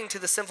according to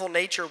the sinful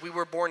nature we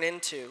were born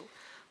into,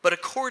 but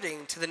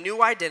according to the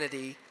new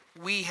identity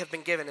we have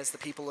been given as the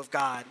people of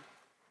God.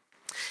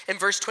 In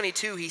verse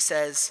 22, he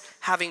says,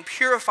 having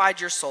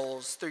purified your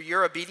souls through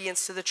your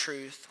obedience to the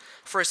truth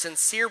for a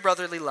sincere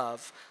brotherly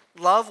love,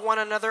 love one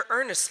another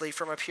earnestly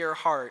from a pure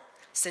heart,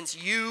 since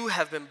you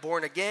have been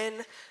born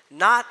again,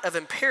 not of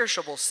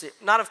perishable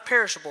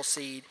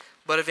seed,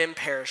 but of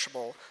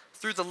imperishable,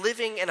 through the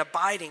living and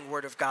abiding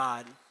word of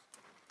God.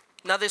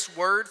 Now, this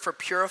word for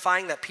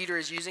purifying that Peter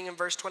is using in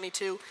verse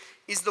 22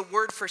 is the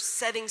word for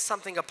setting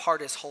something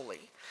apart as holy.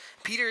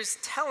 Peter is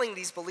telling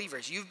these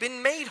believers, you've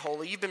been made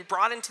holy, you've been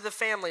brought into the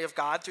family of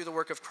God through the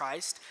work of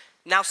Christ.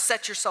 Now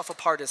set yourself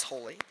apart as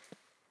holy.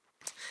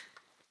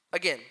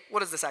 Again,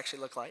 what does this actually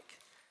look like?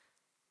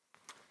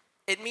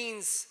 It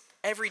means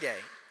every day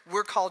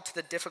we're called to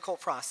the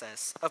difficult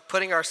process of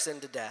putting our sin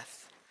to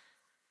death.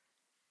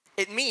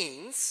 It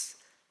means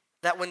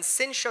that when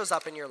sin shows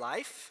up in your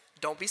life,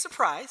 don't be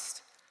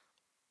surprised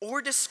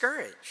or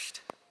discouraged.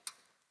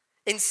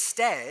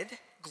 Instead,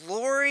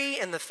 glory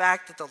in the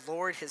fact that the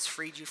Lord has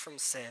freed you from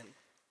sin.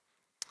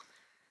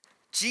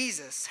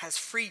 Jesus has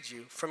freed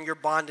you from your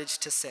bondage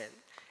to sin,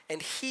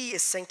 and he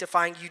is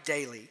sanctifying you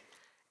daily.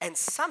 And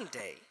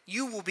someday,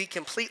 you will be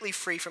completely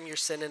free from your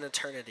sin in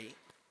eternity.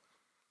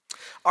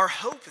 Our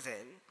hope,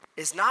 then,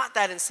 is not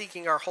that in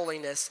seeking our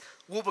holiness,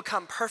 we'll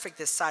become perfect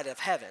this side of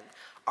heaven.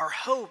 Our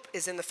hope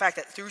is in the fact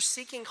that through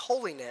seeking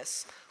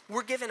holiness,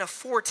 we're given a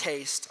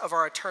foretaste of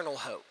our eternal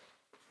hope.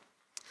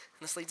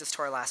 And this leads us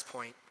to our last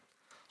point.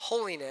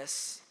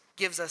 Holiness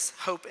gives us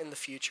hope in the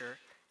future.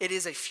 It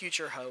is a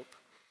future hope.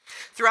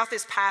 Throughout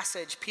this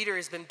passage, Peter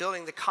has been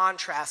building the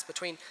contrast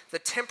between the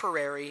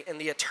temporary and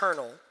the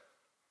eternal.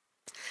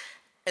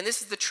 And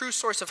this is the true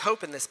source of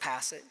hope in this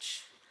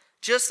passage.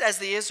 Just as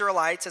the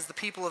Israelites, as the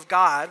people of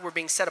God, were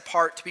being set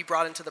apart to be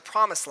brought into the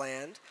promised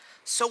land,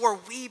 so are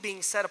we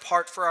being set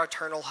apart for our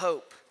eternal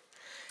hope.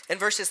 In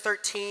verses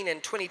 13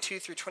 and 22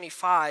 through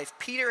 25,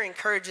 Peter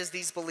encourages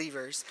these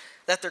believers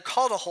that their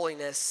call to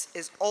holiness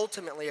is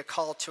ultimately a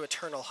call to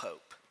eternal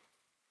hope.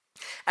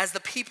 As the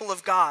people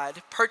of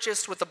God,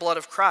 purchased with the blood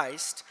of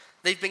Christ,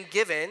 they've been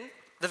given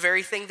the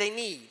very thing they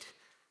need,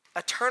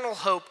 eternal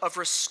hope of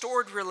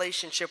restored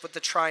relationship with the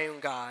triune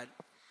God.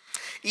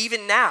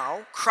 Even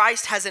now,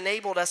 Christ has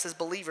enabled us as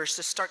believers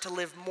to start to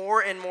live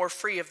more and more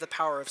free of the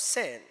power of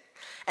sin.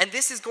 And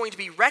this is going to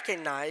be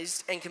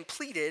recognized and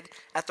completed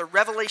at the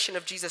revelation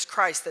of Jesus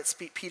Christ that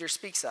Peter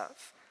speaks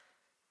of.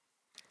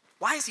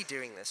 Why is he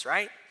doing this,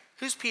 right?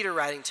 Who's Peter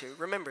writing to?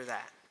 Remember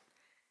that.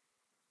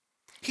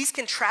 He's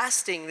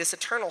contrasting this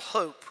eternal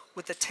hope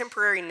with the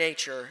temporary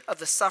nature of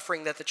the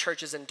suffering that the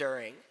church is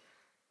enduring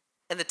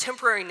and the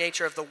temporary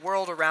nature of the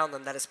world around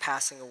them that is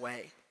passing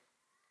away.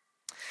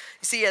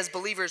 You see, as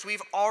believers,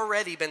 we've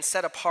already been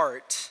set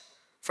apart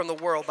from the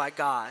world by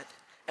God,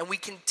 and we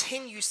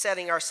continue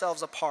setting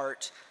ourselves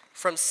apart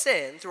from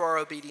sin through our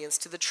obedience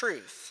to the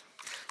truth.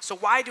 So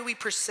why do we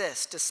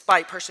persist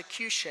despite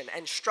persecution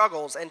and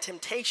struggles and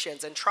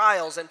temptations and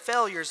trials and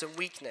failures and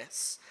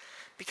weakness?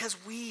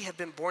 Because we have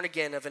been born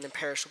again of an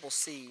imperishable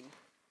seed.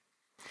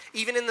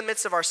 Even in the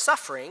midst of our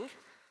suffering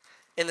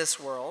in this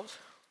world,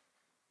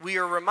 we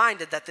are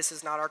reminded that this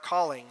is not our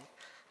calling,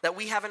 that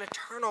we have an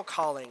eternal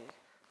calling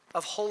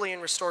of holy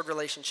and restored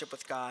relationship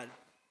with God.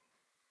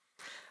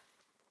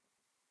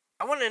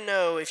 I want to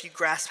know if you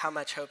grasp how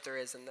much hope there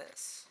is in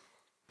this.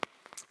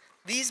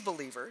 These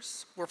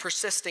believers were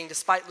persisting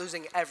despite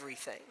losing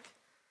everything.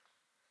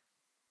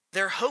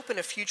 Their hope in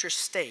a future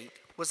state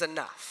was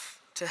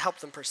enough to help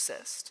them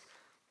persist.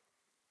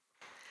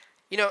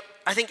 You know,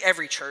 I think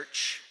every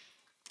church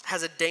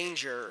has a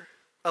danger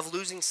of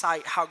losing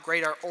sight how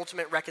great our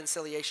ultimate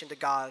reconciliation to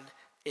God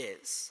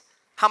is.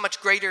 How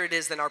much greater it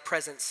is than our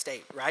present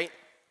state, right?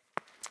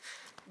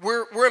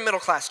 We're a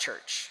middle-class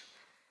church,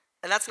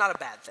 and that's not a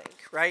bad thing,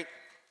 right?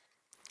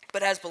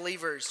 But as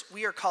believers,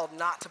 we are called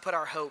not to put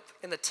our hope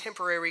in the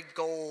temporary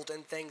gold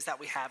and things that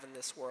we have in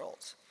this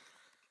world.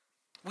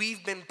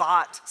 We've been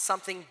bought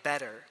something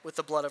better with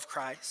the blood of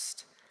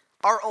Christ.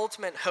 Our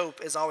ultimate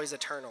hope is always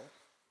eternal.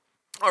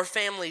 Our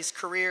families,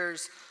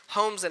 careers,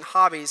 homes, and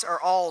hobbies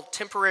are all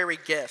temporary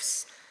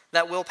gifts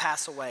that will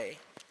pass away.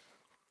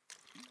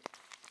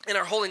 And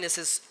our holiness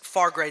is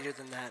far greater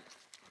than that.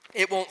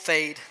 It won't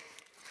fade.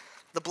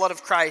 The blood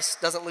of Christ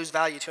doesn't lose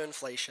value to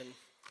inflation.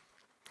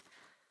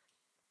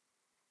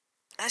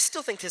 I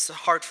still think this is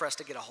hard for us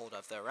to get a hold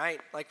of, though, right?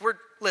 Like, we're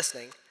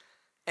listening,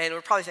 and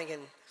we're probably thinking,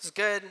 this is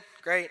good,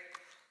 great.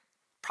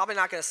 Probably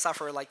not going to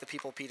suffer like the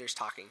people Peter's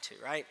talking to,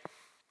 right?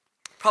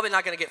 Probably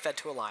not going to get fed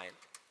to a lion.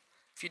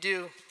 If you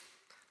do,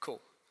 cool.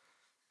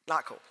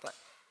 Not cool,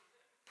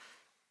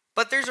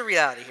 but there's a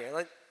reality here.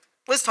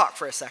 Let's talk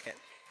for a second.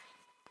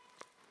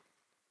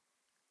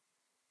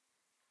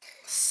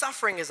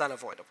 Suffering is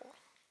unavoidable.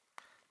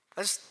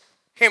 Just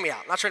hear me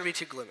out. I'm not trying to be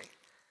too gloomy.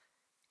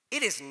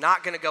 It is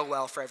not going to go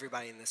well for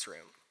everybody in this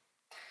room.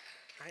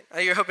 Right? Now,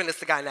 you're hoping it's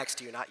the guy next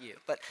to you, not you.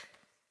 But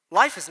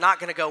life is not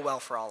going to go well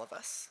for all of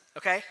us,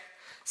 okay?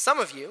 Some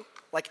of you,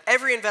 like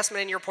every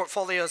investment in your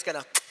portfolio is going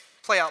to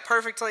play out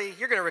perfectly.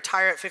 You're going to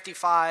retire at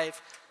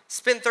 55,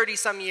 spend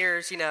 30-some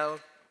years,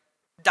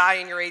 die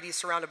in your 80s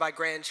surrounded by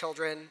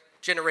grandchildren,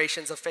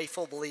 generations of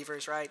faithful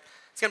believers, right?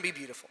 It's going to be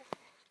beautiful.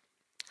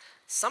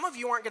 Some of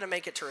you aren't going to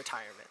make it to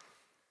retirement.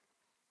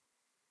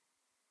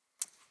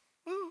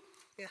 Woo,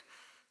 yeah.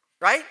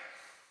 Right?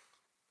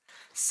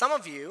 Some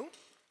of you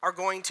are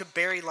going to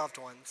bury loved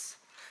ones.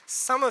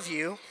 Some of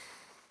you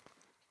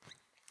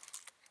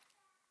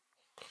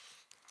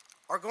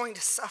are going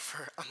to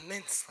suffer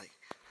immensely.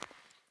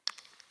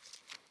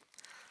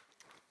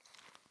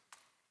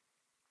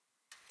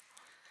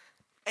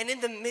 And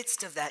in the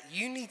midst of that,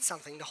 you need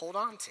something to hold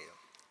on to.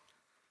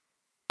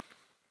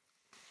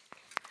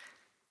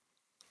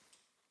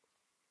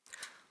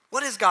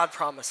 What has God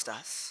promised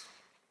us?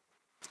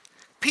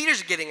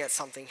 Peter's getting at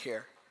something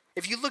here.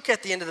 If you look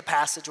at the end of the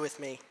passage with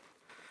me,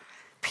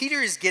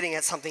 Peter is getting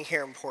at something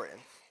here important.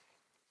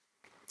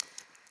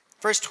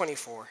 Verse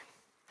 24,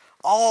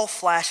 all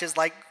flesh is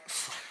like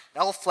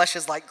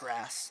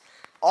grass,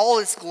 all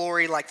its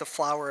glory like the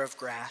flower of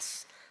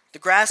grass. The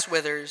grass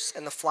withers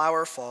and the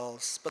flower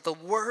falls, but the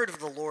word of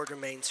the Lord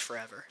remains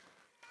forever.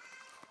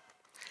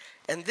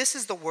 And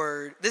this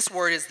word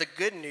is the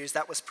good news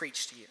that was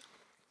preached to you.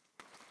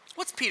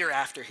 What's Peter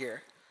after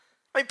here?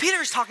 I mean, Peter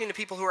is talking to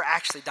people who are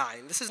actually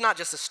dying. This is not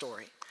just a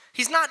story.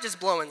 He's not just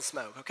blowing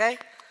smoke, okay?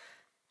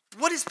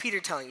 What is Peter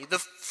telling you? The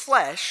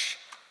flesh,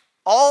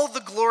 all the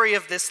glory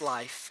of this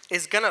life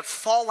is going to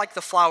fall like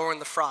the flower when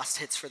the frost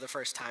hits for the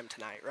first time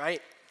tonight,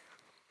 right?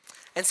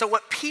 And so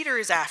what Peter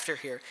is after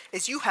here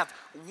is you have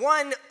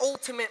one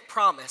ultimate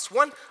promise,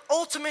 one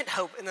ultimate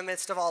hope in the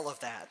midst of all of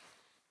that.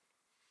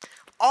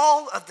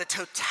 All of the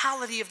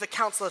totality of the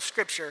counsel of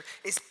Scripture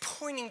is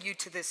pointing you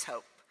to this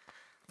hope.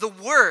 The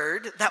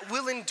word that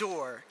will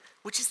endure,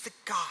 which is the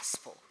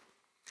gospel.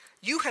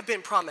 You have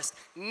been promised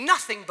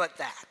nothing but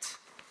that.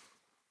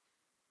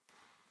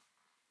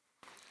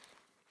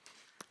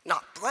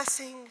 Not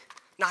blessing,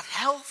 not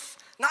health,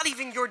 not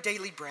even your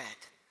daily bread.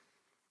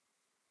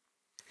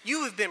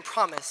 You have been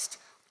promised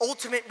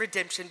ultimate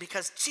redemption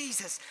because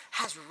Jesus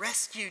has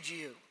rescued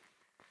you.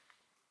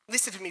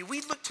 Listen to me,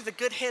 we look to the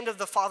good hand of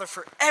the Father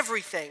for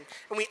everything,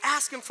 and we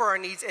ask him for our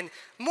needs, and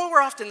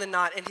more often than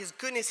not, in his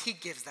goodness, he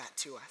gives that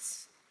to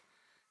us.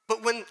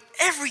 But when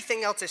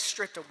everything else is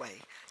stripped away,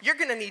 you're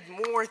going to need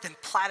more than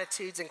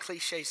platitudes and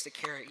cliches to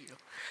carry you.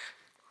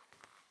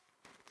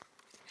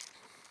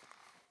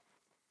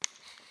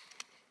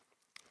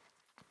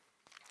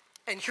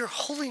 And your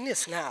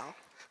holiness now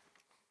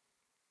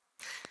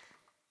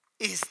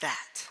is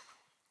that.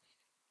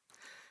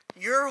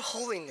 Your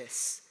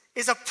holiness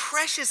is a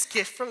precious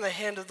gift from the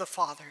hand of the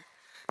Father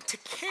to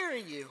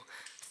carry you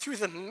through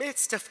the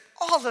midst of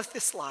all of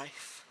this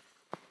life.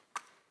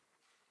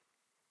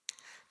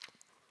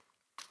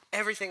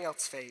 Everything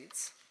else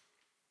fades.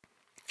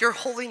 Your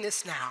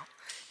holiness now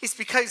is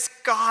because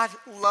God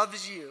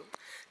loves you,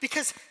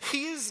 because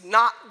he is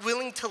not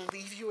willing to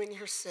leave you in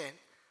your sin.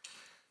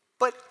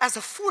 But as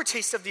a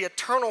foretaste of the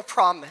eternal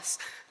promise,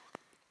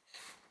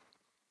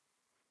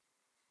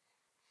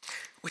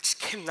 which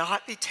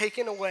cannot be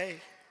taken away,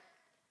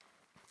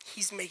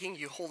 he's making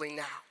you holy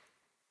now.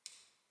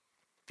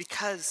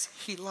 Because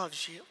he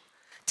loves you,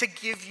 to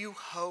give you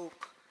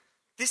hope.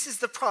 This is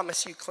the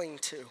promise you cling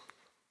to.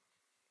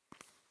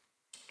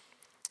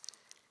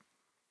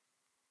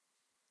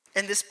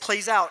 And this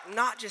plays out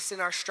not just in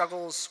our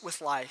struggles with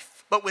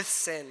life, but with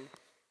sin.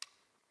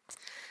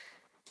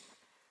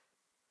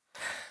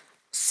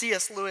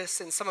 C.S. Lewis,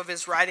 in some of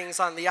his writings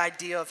on the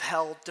idea of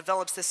hell,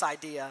 develops this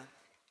idea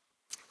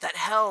that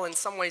hell in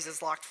some ways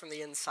is locked from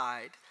the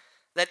inside.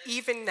 That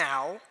even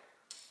now,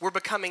 we're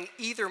becoming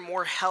either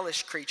more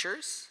hellish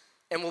creatures,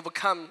 and will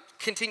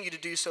continue to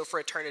do so for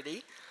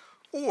eternity,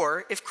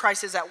 or if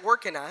Christ is at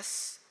work in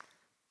us,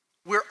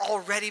 we're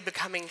already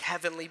becoming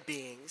heavenly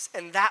beings,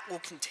 and that will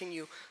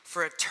continue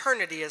for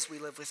eternity as we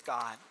live with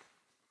God.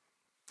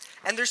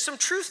 And there's some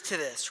truth to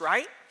this,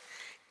 right?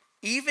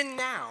 Even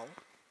now,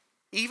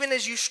 even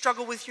as you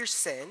struggle with your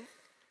sin,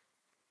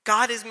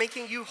 God is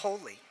making you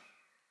holy.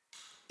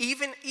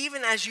 Even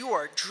as you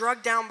are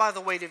drugged down by the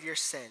weight of your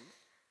sin,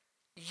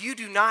 you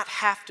do not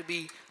have to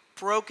be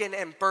broken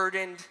and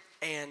burdened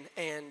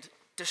and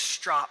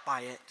distraught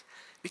by it.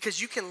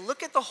 Because you can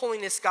look at the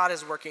holiness God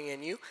is working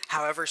in you,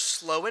 however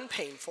slow and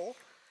painful.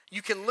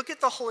 You can look at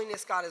the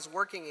holiness God is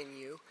working in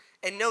you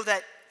and know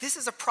that this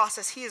is a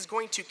process he is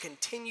going to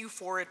continue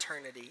for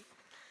eternity,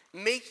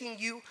 making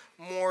you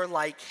more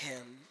like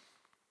him.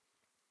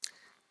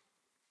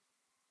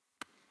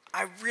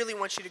 I really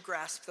want you to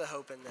grasp the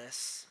hope in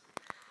this.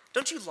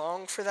 Don't you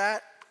long for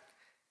that?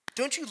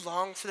 Don't you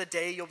long for the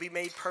day you'll be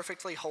made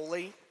perfectly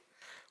holy?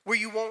 Where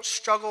you won't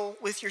struggle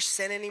with your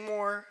sin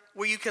anymore,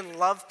 where you can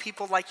love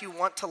people like you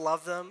want to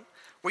love them,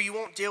 where you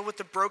won't deal with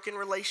the broken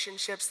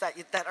relationships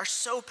that are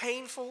so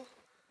painful.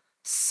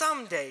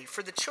 Someday,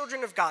 for the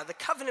children of God, the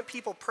covenant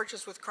people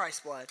purchased with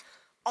Christ's blood,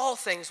 all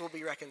things will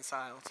be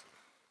reconciled.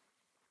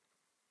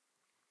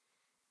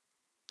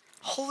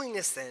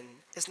 Holiness, then,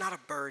 is not a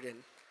burden.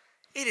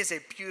 It is a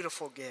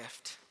beautiful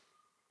gift.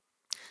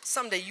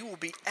 Someday you will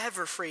be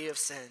ever free of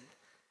sin,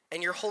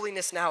 and your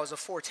holiness now is a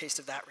foretaste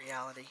of that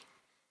reality.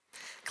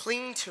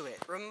 Cling to it.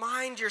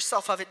 Remind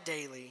yourself of it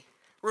daily.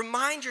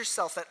 Remind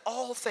yourself that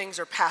all things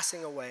are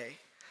passing away.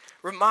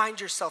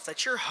 Remind yourself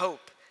that your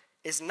hope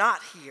is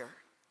not here.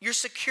 Your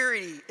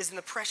security is in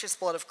the precious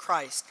blood of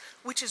Christ,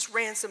 which has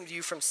ransomed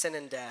you from sin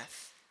and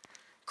death.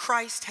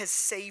 Christ has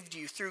saved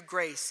you through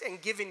grace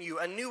and given you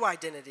a new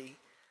identity.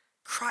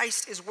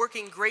 Christ is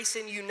working grace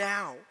in you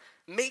now,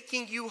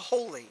 making you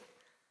holy.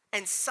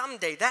 And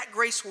someday that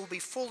grace will be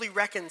fully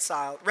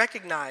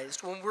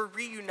recognized when we're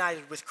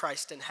reunited with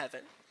Christ in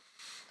heaven.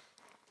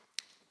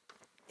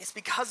 It's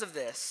because of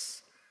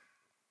this,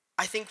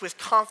 I think with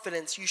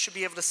confidence you should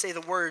be able to say the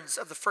words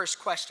of the first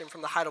question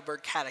from the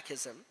Heidelberg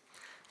Catechism.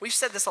 We've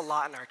said this a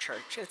lot in our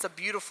church, and it's a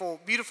beautiful,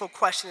 beautiful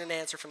question and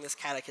answer from this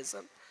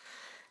catechism.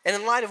 And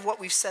in light of what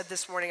we've said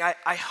this morning,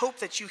 I hope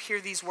that you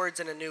hear these words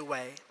in a new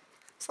way.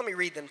 So let me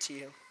read them to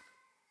you.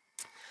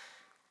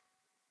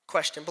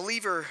 Question,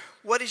 believer,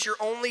 what is your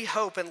only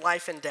hope in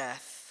life and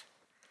death?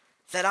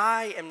 That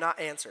I am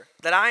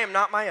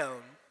not my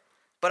own,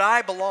 but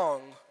I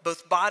belong,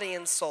 both body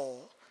and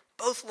soul,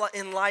 both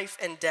in life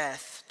and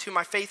death, to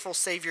my faithful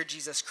Savior,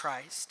 Jesus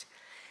Christ.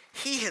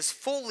 He has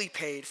fully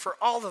paid for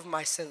all of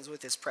my sins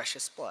with his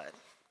precious blood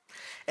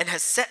and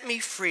has set me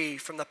free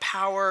from the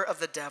power of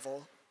the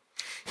devil.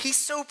 He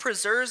so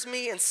preserves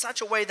me in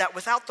such a way that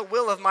without the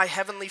will of my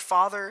heavenly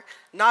Father,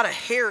 not a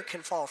hair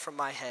can fall from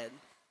my head.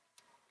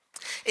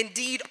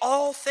 Indeed,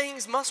 all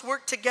things must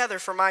work together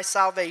for my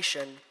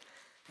salvation.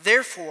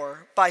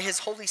 Therefore, by his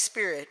Holy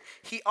Spirit,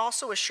 he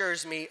also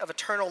assures me of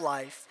eternal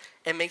life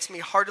and makes me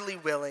heartily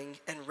willing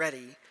and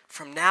ready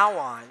from now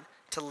on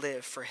to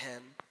live for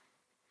him.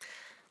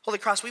 Holy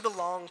Cross, we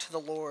belong to the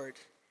Lord,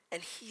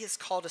 and he has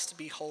called us to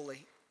be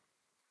holy.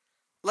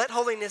 Let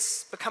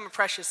holiness become a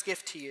precious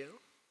gift to you.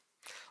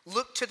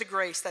 Look to the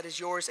grace that is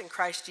yours in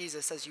Christ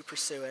Jesus as you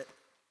pursue it.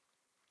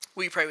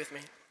 Will you pray with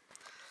me?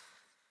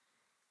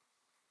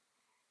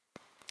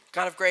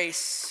 God of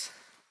grace,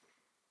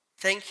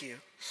 thank you.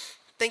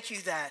 Thank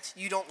you that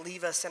you don't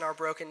leave us in our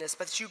brokenness,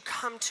 but that you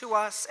come to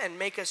us and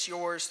make us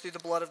yours through the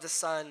blood of the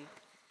Son.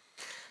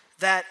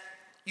 That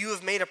you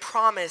have made a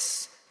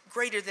promise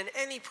greater than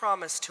any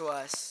promise to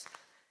us,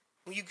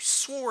 You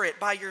swore it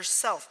by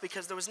yourself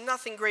because there was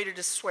nothing greater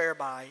to swear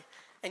by.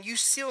 And you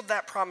sealed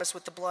that promise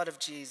with the blood of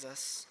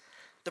Jesus.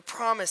 The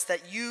promise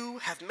that you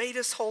have made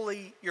us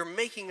holy, you're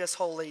making us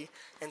holy,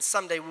 and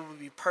someday we will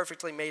be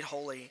perfectly made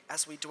holy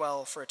as we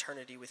dwell for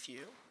eternity with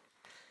you.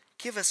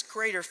 Give us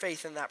greater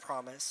faith in that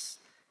promise.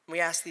 And we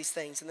ask these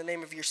things in the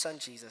name of your Son,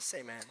 Jesus.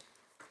 Amen.